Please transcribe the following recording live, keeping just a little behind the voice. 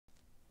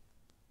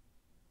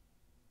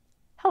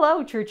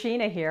Hello,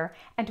 Georgina here,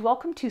 and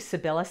welcome to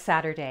Sibilla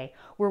Saturday,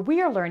 where we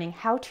are learning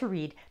how to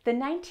read the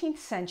 19th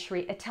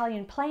century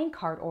Italian playing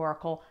card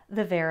oracle,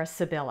 the Vera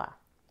Sibilla.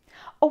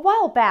 A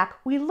while back,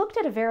 we looked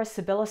at a Vera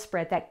Sibilla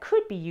spread that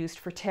could be used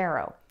for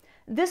tarot.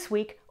 This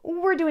week,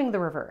 we're doing the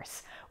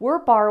reverse. We're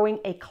borrowing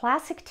a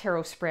classic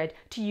tarot spread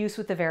to use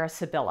with the Vera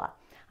Sibilla.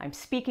 I'm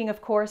speaking,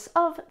 of course,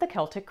 of the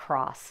Celtic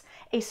Cross,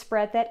 a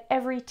spread that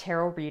every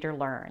tarot reader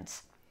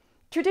learns.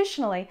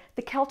 Traditionally,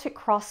 the Celtic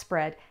Cross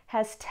Spread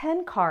has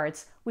 10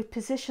 cards with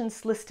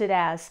positions listed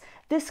as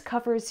this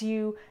covers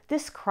you,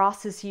 this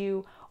crosses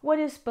you, what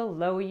is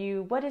below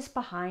you, what is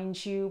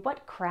behind you,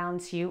 what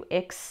crowns you,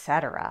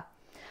 etc.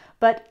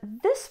 But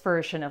this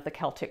version of the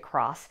Celtic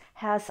Cross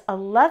has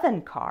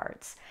 11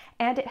 cards,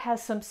 and it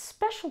has some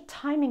special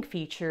timing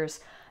features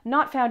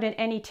not found in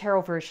any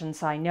tarot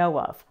versions I know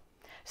of.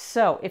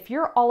 So if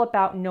you're all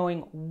about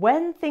knowing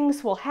when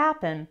things will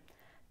happen,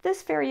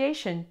 this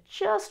variation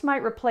just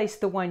might replace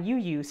the one you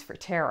use for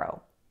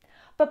tarot.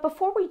 But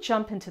before we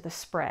jump into the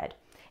spread,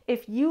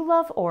 if you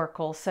love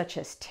oracles such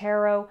as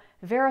tarot,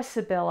 Vera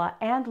Sibilla,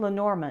 and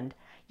Lenormand,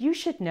 you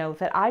should know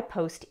that I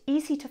post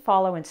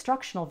easy-to-follow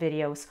instructional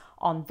videos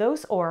on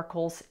those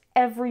oracles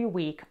every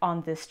week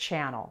on this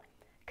channel.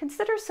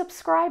 Consider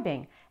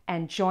subscribing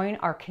and join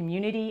our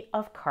community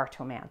of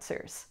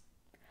cartomancers.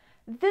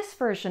 This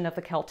version of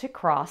the Celtic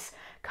Cross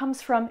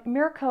comes from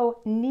Mirko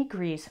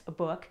Negri's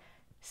book,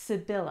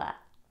 Sibilla.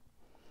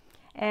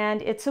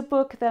 And it's a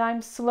book that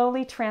I'm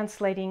slowly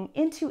translating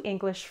into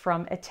English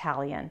from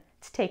Italian.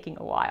 It's taking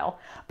a while,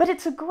 but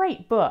it's a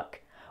great book.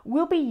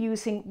 We'll be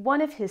using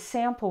one of his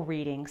sample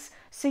readings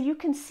so you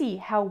can see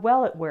how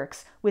well it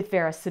works with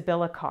Vera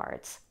Sibilla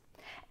cards.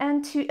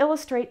 And to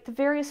illustrate the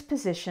various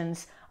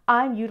positions,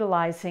 I'm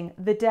utilizing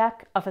The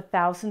Deck of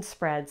 1,000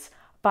 Spreads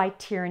by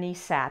Tierney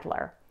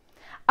Sadler.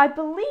 I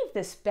believe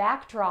this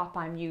backdrop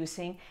I'm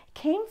using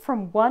came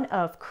from one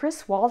of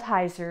Chris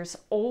Waldheiser's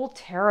old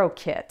tarot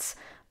kits,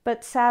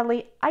 but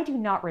sadly, I do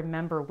not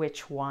remember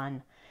which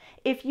one.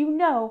 If you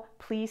know,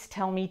 please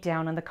tell me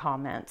down in the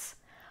comments.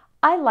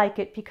 I like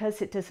it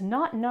because it does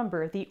not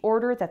number the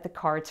order that the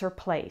cards are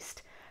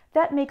placed.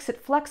 That makes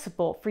it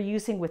flexible for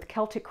using with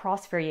Celtic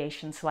Cross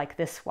variations like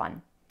this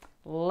one.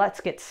 Let's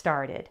get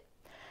started.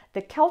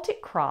 The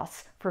Celtic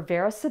Cross for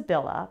Vera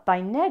Sibilla by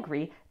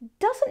Negri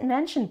doesn't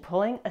mention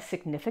pulling a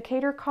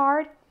significator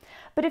card,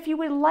 but if you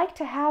would like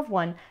to have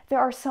one, there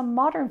are some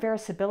modern Vera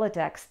Sibilla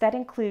decks that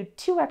include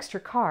 2 extra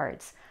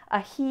cards,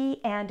 a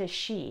he and a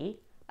she,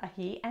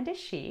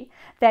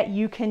 that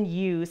you can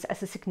use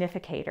as a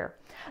significator.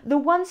 The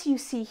ones you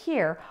see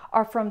here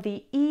are from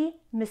the I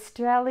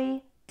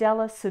Misteri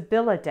della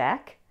Sibilla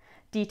deck,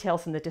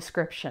 details in the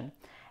description.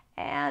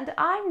 And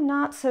I'm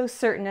not so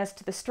certain as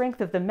to the strength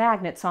of the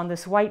magnets on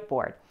this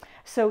whiteboard.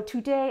 So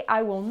today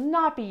I will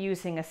not be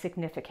using a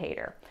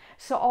significator.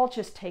 So I'll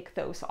just take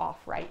those off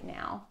right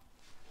now.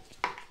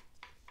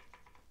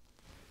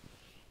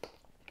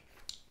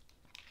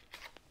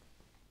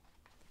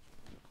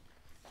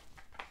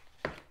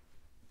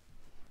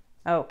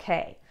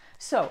 Okay,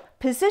 so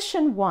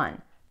position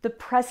 1, the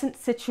present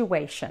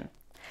situation.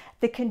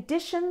 The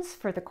conditions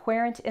for the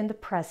querent in the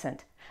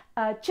present.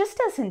 Just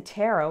as in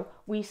tarot,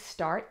 we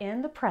start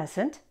in the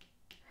present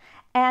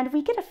and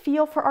we get a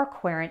feel for our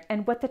querent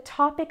and what the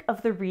topic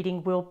of the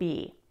reading will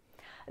be.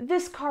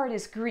 This card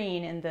is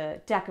green in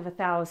the Deck of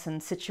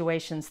 1,000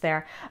 situations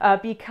there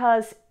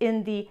because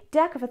in the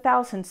Deck of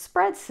 1,000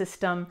 spread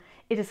system,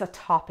 it is a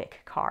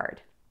topic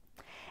card.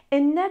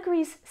 In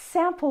Negri's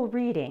sample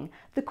reading,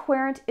 the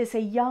querent is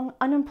a young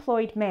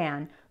unemployed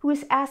man who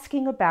is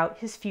asking about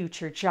his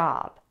future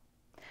job.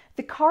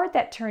 The card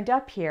that turned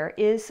up here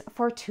is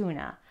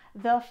Fortuna,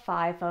 the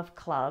 5 of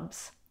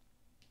clubs.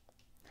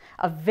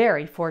 A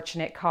very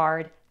fortunate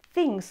card.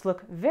 Things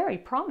look very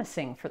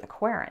promising for the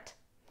querent.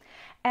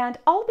 And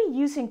I'll be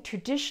using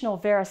traditional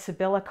Vera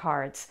Sibilla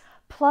cards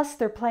plus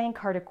their playing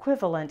card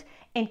equivalent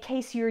in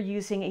case you're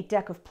using a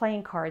deck of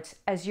playing cards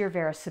as your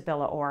Vera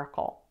Sibilla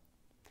oracle.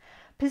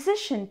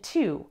 Position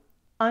 2,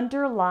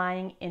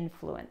 underlying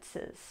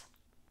influences.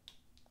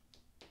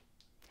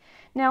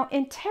 Now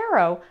in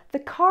tarot, the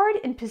card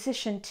in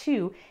position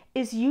 2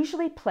 is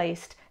usually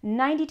placed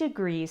 90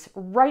 degrees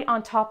right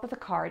on top of the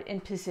card in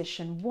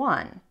position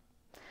 1.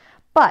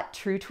 But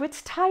true to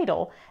its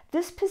title,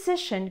 this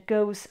position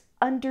goes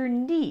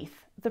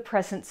underneath the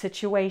present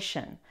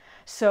situation.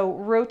 So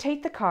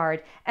rotate the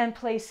card and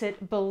place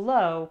it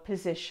below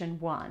position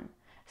 1.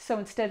 So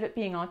instead of it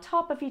being on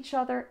top of each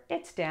other,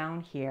 it's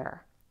down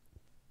here.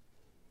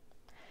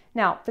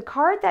 Now, the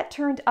card that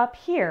turned up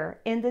here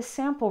in this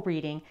sample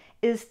reading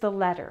is the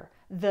letter,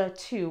 the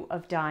 2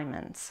 of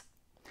diamonds.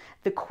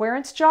 The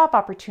querent's job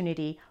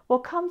opportunity will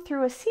come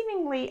through a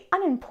seemingly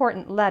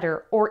unimportant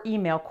letter or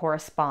email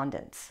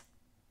correspondence.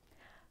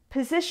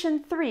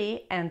 Position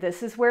 3, and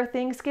this is where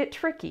things get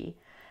tricky,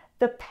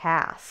 the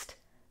past.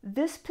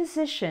 This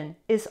position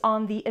is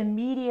on the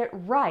immediate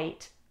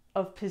right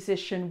of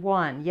position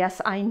 1.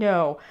 Yes, I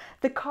know.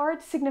 The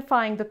card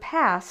signifying the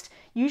past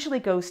usually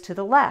goes to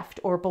the left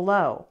or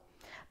below.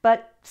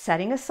 But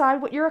setting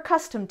aside what you're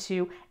accustomed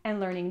to and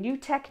learning new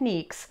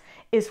techniques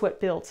is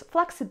what builds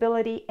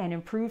flexibility and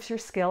improves your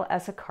skill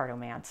as a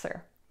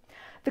cartomancer.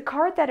 The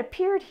card that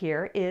appeared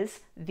here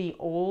is the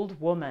Old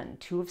Woman,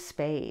 2 of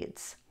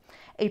Spades.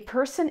 A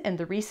person in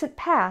the recent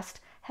past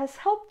has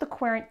helped the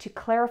querent to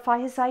clarify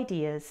his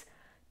ideas,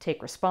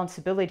 take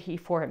responsibility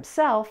for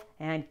himself,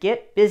 and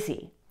get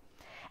busy.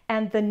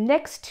 And the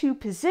next 2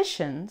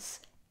 positions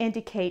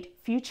indicate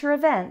future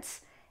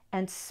events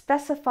and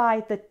specify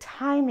the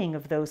timing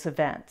of those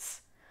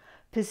events.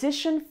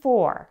 Position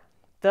 4,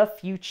 the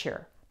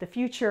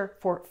future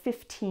for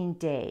 15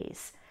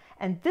 days.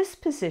 And this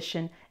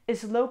position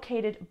is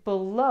located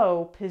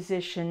below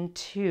position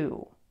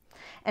 2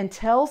 and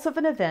tells of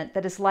an event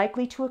that is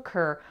likely to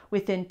occur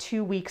within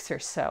 2 weeks or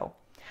so.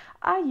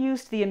 I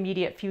used the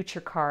immediate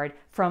future card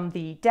from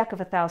the deck of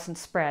 1,000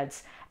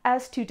 spreads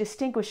as to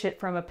distinguish it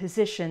from a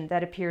position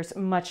that appears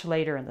much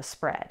later in the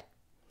spread.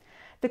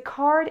 The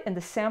card in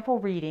the sample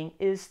reading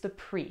is the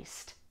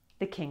Priest,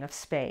 the King of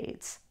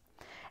Spades.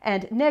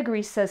 And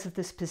Negri says of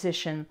this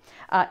position,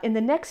 in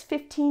the next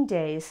 15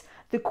 days,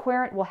 the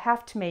querent will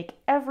have to make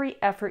every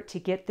effort to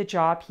get the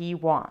job he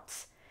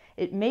wants.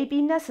 It may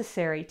be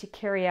necessary to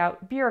carry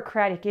out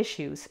bureaucratic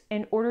issues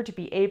in order to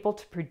be able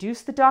to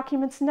produce the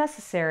documents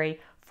necessary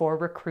for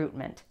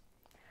recruitment.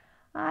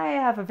 I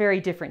have a very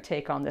different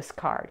take on this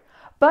card,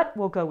 but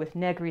we'll go with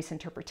Negri's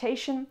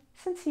interpretation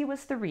since he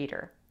was the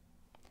reader.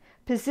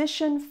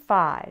 Position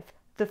 5,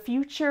 the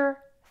future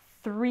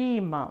 3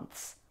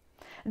 months.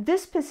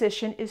 This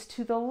position is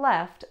to the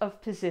left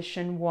of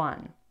position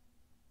 1.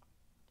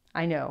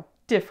 I know,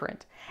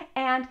 different.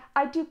 And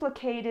I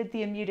duplicated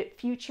the immediate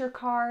future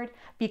card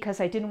because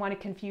I didn't want to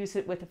confuse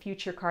it with a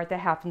future card that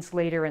happens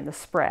later in the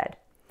spread.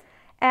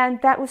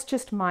 And that was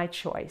just my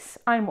choice.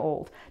 I'm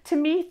old. To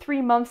me,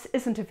 3 months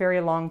isn't a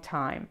very long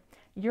time.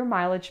 Your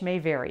mileage may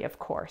vary, of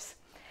course.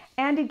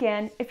 And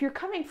again, if you're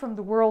coming from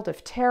the world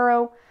of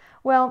tarot,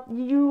 well,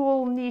 you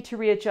will need to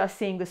readjust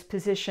seeing this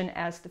position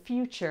as the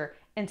future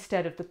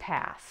instead of the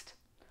past.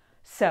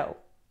 So,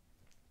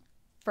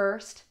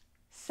 1st,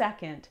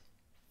 2nd,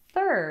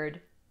 3rd,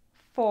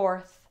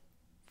 4th,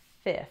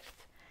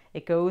 5th.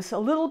 It goes a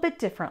little bit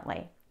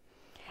differently.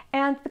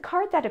 And the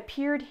card that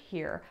appeared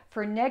here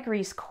for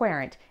Negri's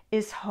querent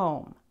is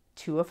Home,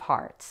 2 of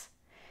Hearts.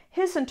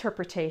 His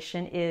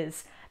interpretation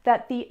is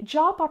that the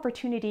job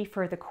opportunity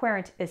for the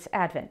querent is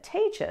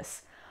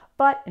advantageous,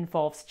 but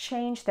involves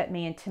change that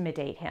may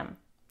intimidate him.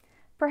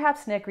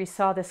 Perhaps Negri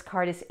saw this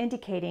card as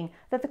indicating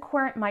that the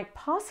querent might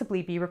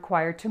possibly be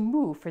required to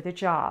move for the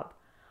job.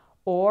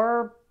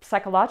 Or,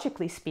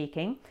 psychologically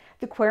speaking,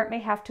 the querent may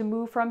have to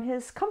move from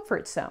his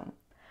comfort zone.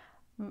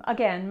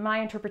 Again, my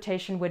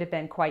interpretation would have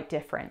been quite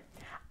different.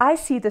 I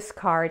see this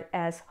card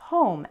as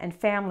home and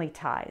family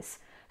ties.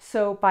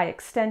 So by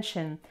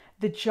extension,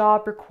 the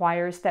job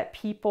requires that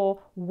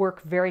people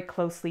work very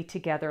closely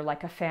together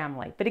like a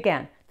family. But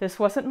again, this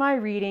wasn't my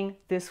reading,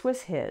 this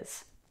was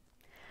his.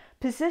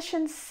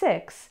 Position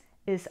 6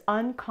 is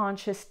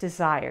unconscious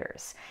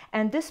desires,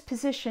 and this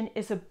position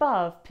is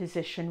above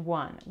position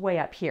 1, way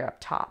up here up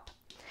top.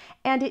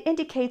 And it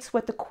indicates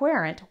what the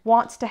querent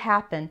wants to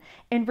happen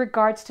in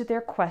regards to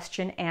their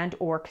question and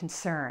or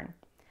concern.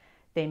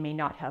 They may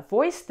not have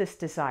voiced this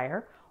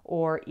desire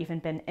or even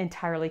been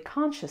entirely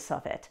conscious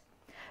of it.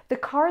 The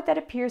card that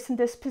appears in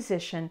this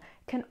position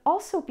can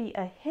also be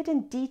a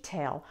hidden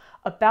detail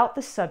about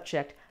the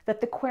subject that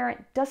the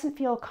querent doesn't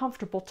feel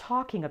comfortable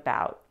talking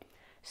about.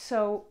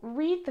 So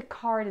read the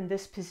card in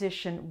this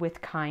position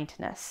with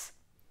kindness.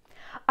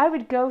 I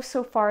would go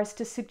so far as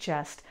to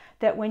suggest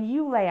that when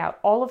you lay out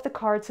all of the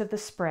cards of the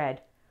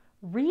spread,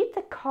 read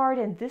the card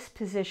in this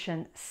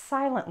position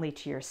silently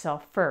to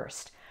yourself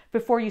first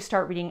before you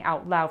start reading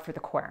out loud for the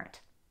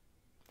querent.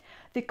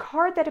 The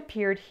card that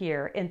appeared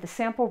here in the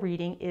sample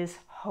reading is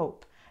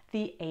Hope,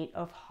 the 8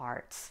 of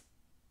Hearts.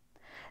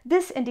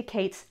 This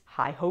indicates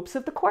high hopes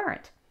of the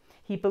querent.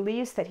 He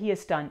believes that he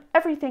has done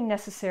everything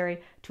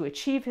necessary to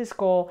achieve his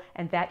goal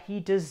and that he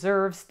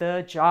deserves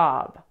the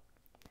job.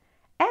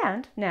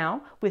 And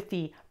now, with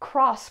the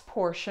cross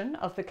portion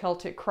of the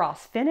Celtic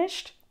Cross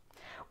finished,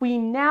 we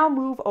now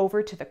move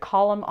over to the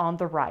column on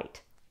the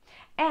right.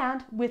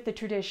 And with the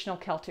traditional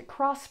Celtic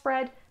Cross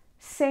Spread,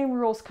 same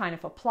rules kind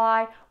of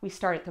apply. We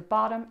start at the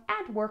bottom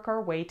and work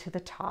our way to the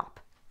top.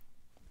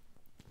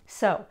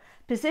 So,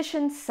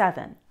 position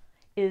 7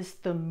 is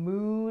the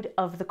mood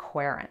of the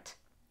querent.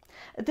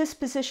 This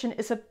position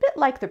is a bit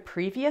like the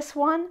previous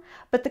one,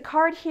 but the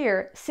card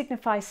here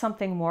signifies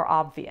something more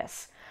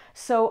obvious.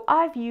 So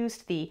I've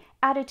used the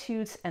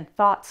Attitudes and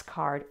Thoughts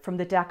card from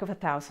the deck of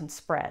 1,000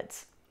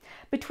 spreads.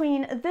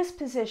 Between this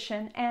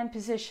position and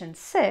position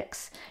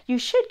 6, you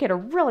should get a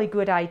really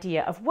good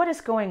idea of what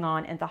is going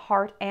on in the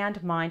heart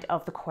and mind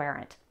of the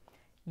querent.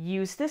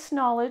 Use this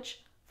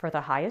knowledge for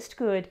the highest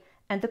good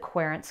and the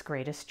querent's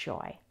greatest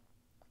joy.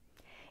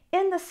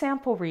 In the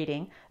sample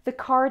reading, the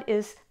card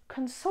is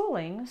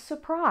Consoling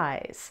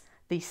Surprise,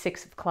 the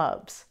 6 of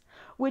Clubs,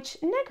 which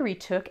Negri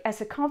took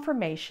as a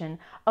confirmation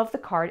of the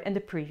card in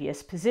the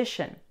previous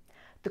position.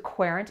 The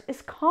querent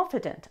is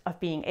confident of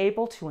being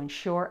able to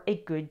ensure a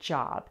good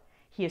job.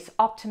 He is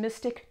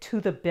optimistic to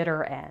the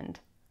bitter end.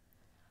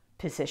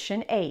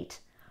 Position 8,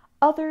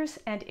 others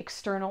and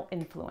external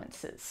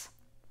influences.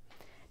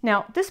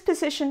 Now, this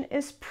position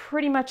is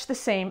pretty much the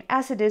same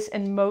as it is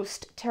in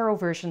most tarot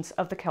versions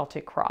of the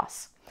Celtic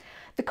Cross.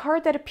 The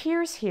card that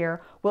appears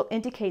here will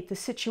indicate the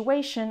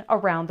situation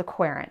around the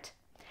querent.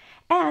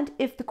 And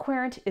if the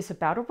querent is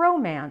about a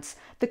romance,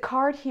 the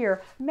card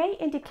here may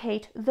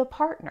indicate the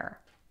partner.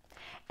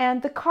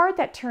 And the card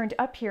that turned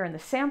up here in the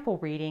sample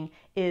reading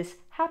is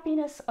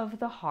Happiness of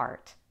the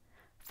Heart,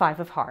 5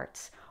 of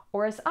Hearts,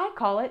 or as I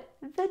call it,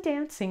 the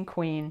Dancing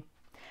Queen.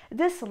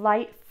 This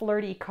light,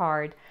 flirty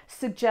card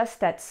suggests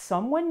that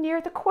someone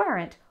near the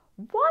querent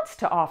wants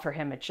to offer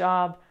him a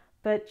job,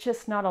 but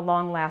just not a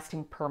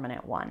long-lasting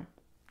permanent one.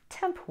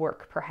 Temp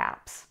work,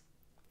 perhaps.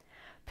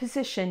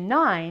 Position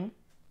 9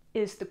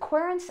 is the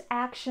querent's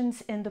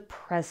actions in the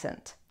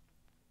present.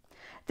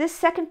 This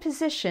second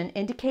position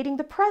indicating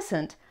the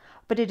present,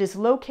 but it is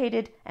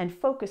located and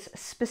focused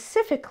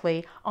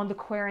specifically on the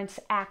querent's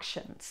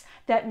actions.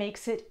 That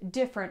makes it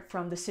different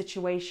from the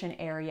situation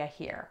area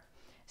here.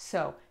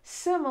 So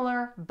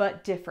similar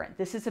but different.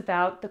 This is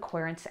about the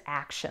querent's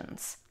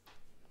actions.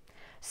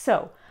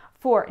 So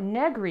for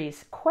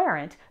Negri's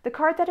querent, the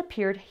card that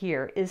appeared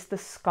here is the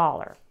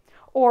Scholar,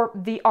 or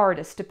the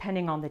Artist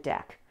depending on the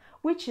deck,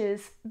 which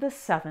is the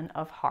 7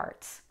 of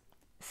Hearts.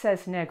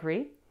 Says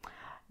Negri,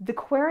 the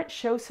querent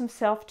shows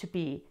himself to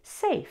be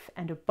safe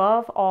and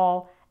above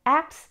all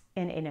acts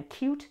in an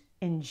acute,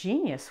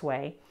 ingenious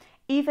way,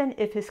 even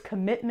if his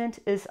commitment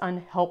is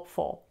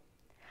unhelpful.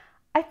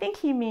 I think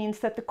he means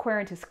that the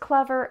querent is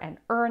clever and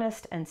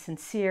earnest and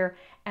sincere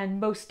and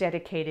most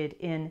dedicated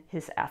in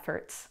his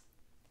efforts.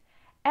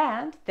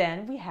 And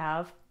then we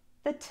have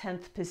the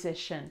 10th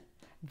position,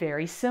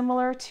 very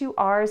similar to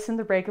ours in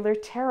the regular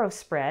tarot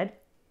spread.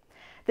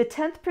 The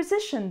 10th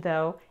position,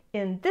 though,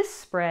 in this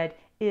spread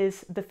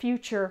is the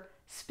future,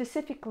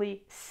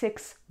 specifically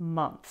 6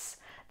 months.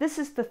 This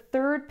is the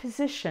 3rd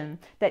position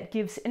that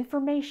gives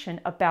information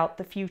about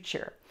the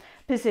future.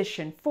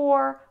 Position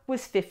 4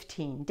 was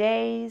 15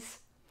 days.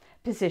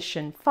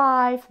 Position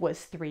 5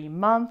 was 3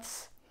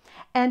 months.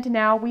 And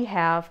now we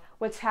have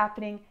what's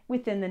happening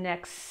within the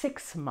next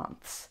 6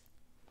 months.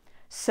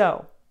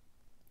 So,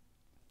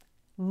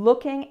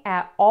 looking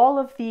at all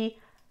of the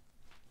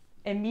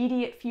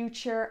immediate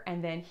future,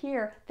 and then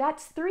here,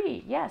 that's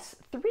 3, yes,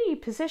 3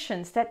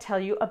 positions that tell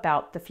you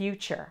about the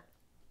future.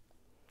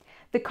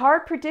 The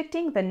card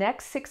predicting the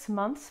next 6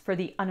 months for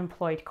the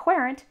unemployed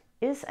querent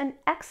is an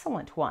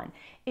excellent one.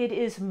 It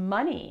is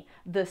money,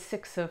 the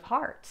 6 of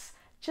Hearts,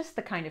 just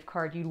the kind of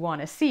card you'd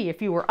want to see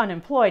if you were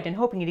unemployed and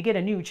hoping to get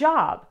a new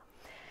job.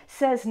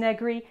 Says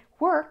Negri,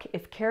 work,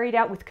 if carried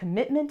out with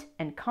commitment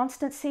and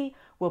constancy,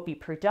 will be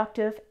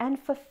productive and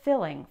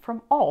fulfilling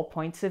from all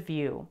points of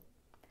view.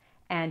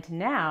 And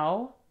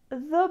now,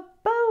 the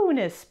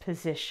bonus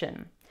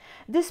position.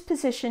 This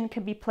position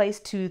can be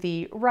placed to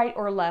the right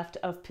or left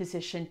of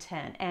position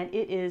 10, and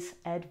it is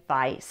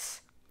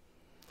advice.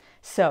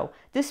 So,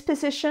 this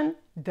position,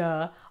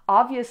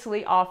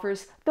 obviously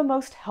offers the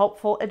most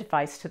helpful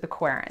advice to the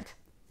querent.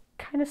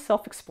 Kind of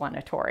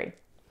self-explanatory.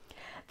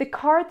 The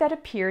card that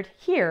appeared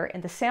here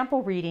in the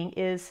sample reading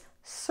is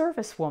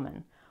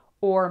Servicewoman,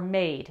 or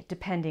Maid,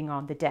 depending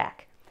on the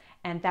deck.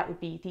 And that would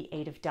be the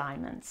 8 of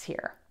Diamonds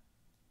here.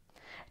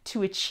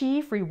 To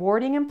achieve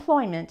rewarding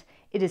employment,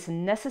 it is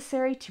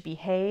necessary to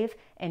behave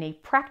in a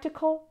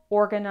practical,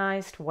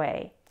 organized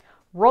way.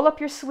 Roll up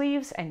your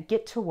sleeves and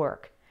get to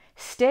work.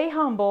 Stay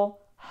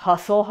humble,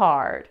 hustle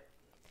hard.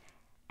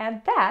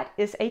 And that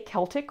is a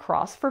Celtic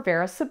Cross for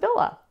Vera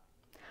Sibilla.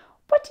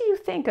 What do you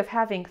think of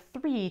having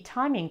 3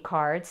 timing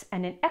cards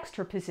and an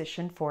extra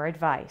position for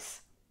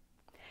advice?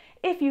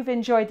 If you've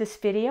enjoyed this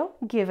video,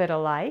 give it a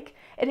like.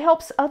 It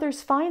helps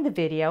others find the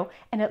video,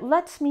 and it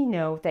lets me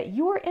know that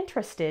you are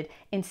interested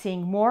in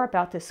seeing more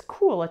about this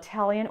cool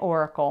Italian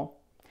oracle.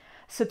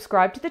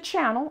 Subscribe to the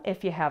channel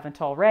if you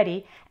haven't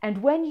already,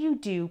 and when you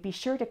do, be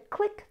sure to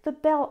click the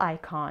bell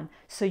icon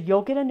so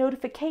you'll get a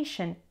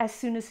notification as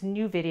soon as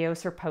new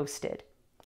videos are posted.